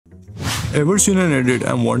Ever seen an edit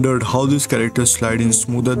and wondered how these characters slide in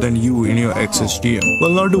smoother than you in your XSDM?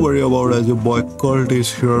 Well, not to worry about, as your boy Kurt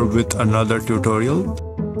is here with another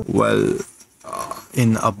tutorial. Well,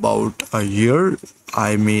 in about a year,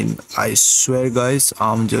 I swear guys,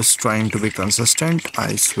 I'm just trying to be consistent.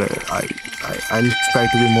 I swear, I'll try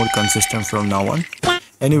to be more consistent from now on.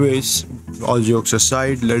 Anyways, all jokes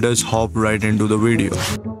aside, let us hop right into the video.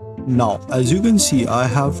 Now, as you can see, I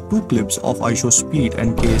have two clips of ISO Speed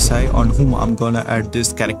and KSI on whom I'm gonna add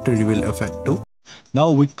this character reveal effect to.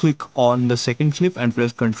 Now we click on the second clip and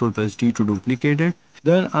press Ctrl plus D to duplicate it.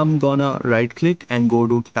 Then I'm gonna right click and go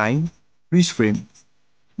to time, freeze frame.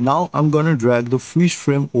 Now I'm gonna drag the freeze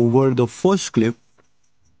frame over the first clip.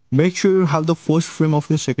 Make sure you have the first frame of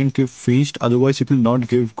your second clip freezed, otherwise it will not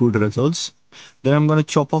give good results. Then I'm gonna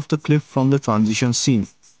chop off the clip from the transition scene.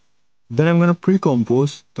 Then I'm gonna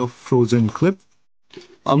pre-compose the frozen clip.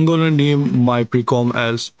 I'm gonna name my precom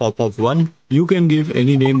as pop-up 1. You can give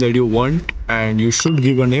any name that you want, and you should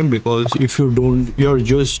give a name, because if you don't, you're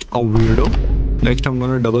just a weirdo. Next, I'm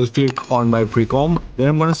gonna double click on my precom. Then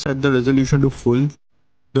I'm gonna set the resolution to full.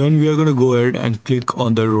 Then we are gonna go ahead and click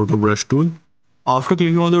on the roto brush tool. After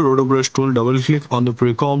clicking on the roto brush tool, double click on the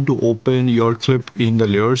precom to open your clip in the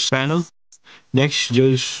layers panel. Next,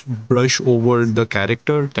 just brush over the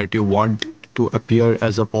character that you want to appear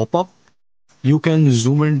as a pop-up. You can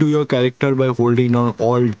zoom into your character by holding on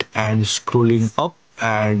Alt and scrolling up,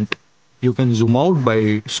 and you can zoom out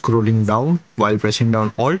by scrolling down while pressing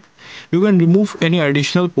down Alt. You can remove any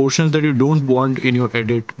additional portions that you don't want in your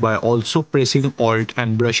edit by also pressing Alt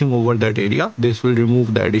and brushing over that area. This will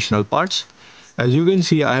remove the additional parts. As you can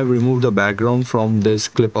see, I have removed the background from this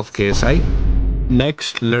clip of KSI.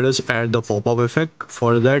 Next, let us add the pop-up effect.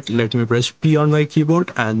 For that, let me press P on my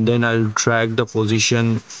keyboard, and then I'll drag the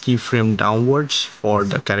position keyframe downwards for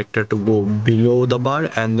the character to go below the bar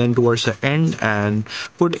and then towards the end, and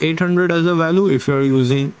put 800 as a value if you're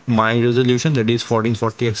using my resolution, that is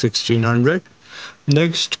 1440 x 1600.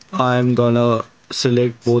 Next, I'm gonna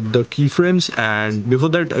select both the keyframes, and before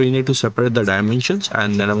that we need to separate the dimensions,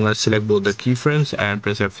 and then I'm going to select both the keyframes and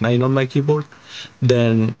press F9 on my keyboard.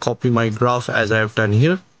 Then copy my graph as I have done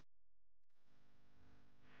here.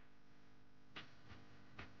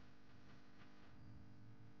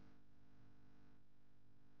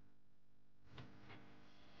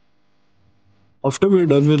 After we're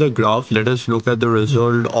done with the graph, let us look at the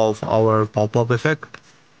result of our pop-up effect.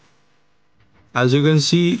 As you can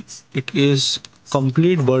see, it is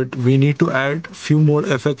complete, but we need to add few more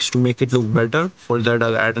effects to make it look better. For that,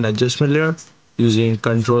 I'll add an adjustment layer using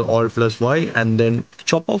Ctrl Alt plus Y, and then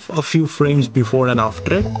chop off a few frames before and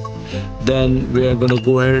after it. Then we are going to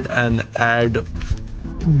go ahead and add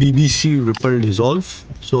BBC ripple dissolve.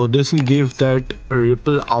 So this will give that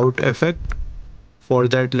ripple out effect. For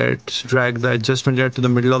that, let's drag the adjustment layer to the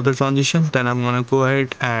middle of the transition. Then I'm gonna go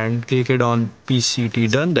ahead and click it on PCT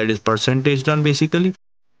done, that is percentage done basically.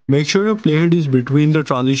 Make sure your playhead is between the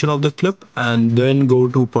transition of the clip, and then go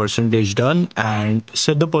to percentage done and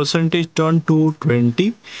set the percentage done to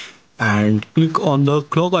 20, and click on the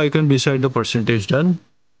clock icon beside the percentage done.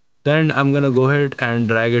 Then I'm gonna go ahead and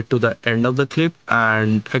drag it to the end of the clip,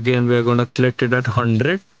 and again we're gonna select it at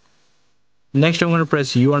 100. Next, I'm going to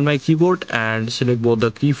press U on my keyboard and select both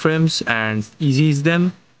the keyframes and ease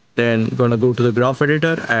them. Then going to go to the graph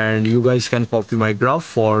editor, and you guys can copy my graph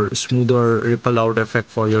for smoother ripple out effect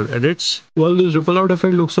for your edits. Well, this ripple out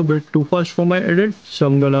effect looks a bit too fast for my edit, so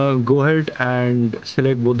I'm gonna go ahead and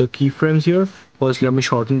select both the keyframes here. First, let me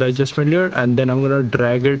shorten the adjustment layer, and then I'm gonna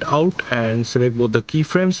drag it out and select both the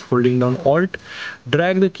keyframes, holding down Alt.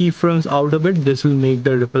 Drag the keyframes out a bit. This will make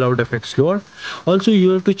the ripple out effect slower. Also, you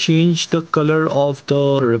have to change the color of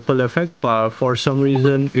the ripple effect. For some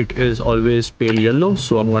reason, it is always pale yellow,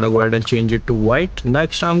 so I'm gonna go ahead and change it to white.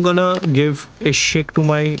 Next, I'm gonna give a shake to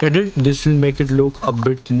my edit. This will make it look a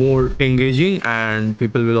bit more engaging, and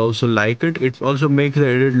people will also like it. It also makes the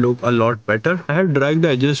edit look a lot better. I have dragged the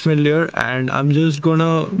adjustment layer, and I'm just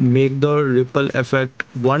gonna make the ripple effect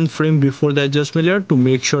one frame before the adjustment layer to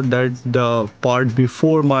make sure that the part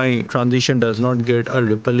before my transition does not get a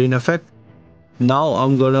ripple in effect. Now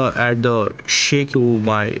I'm gonna add the shake to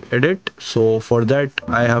my edit. So for that,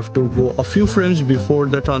 I have to go a few frames before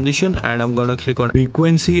the transition, and I'm gonna click on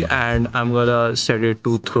frequency, and I'm gonna set it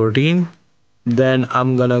to 13. Then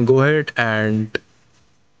I'm gonna go ahead and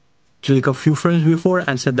click a few frames before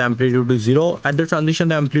and set the amplitude to 0. At the transition,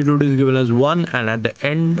 the amplitude is given as 1, and at the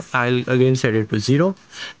end, I'll again set it to 0.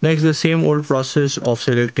 Next, the same old process of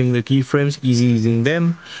selecting the keyframes, easing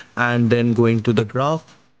them, and then going to the graph.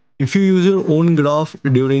 If you use your own graph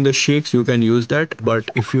during the shakes, you can use that, but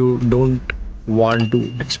if you don't want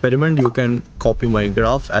to experiment, you can copy my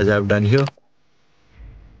graph as I've done here.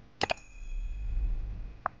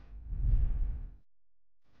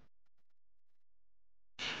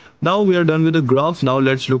 Now we are done with the graph. Now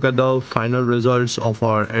let's look at the final results of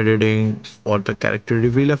our editing for the character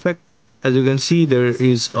reveal effect. As you can see, there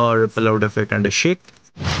is a ripple out effect and a shake.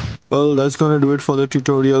 Well, that's gonna do it for the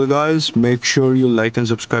tutorial, guys. Make sure you like and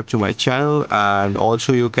subscribe to my channel, and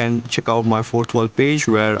also you can check out my fourth wall page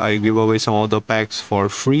where I give away some of the packs for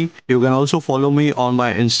free. You can also follow me on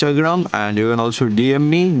my Instagram, and you can also DM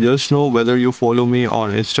me. Just know whether you follow me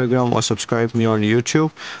on Instagram or subscribe me on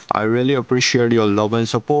YouTube. I really appreciate your love and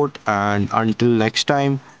support, and until next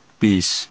time, peace.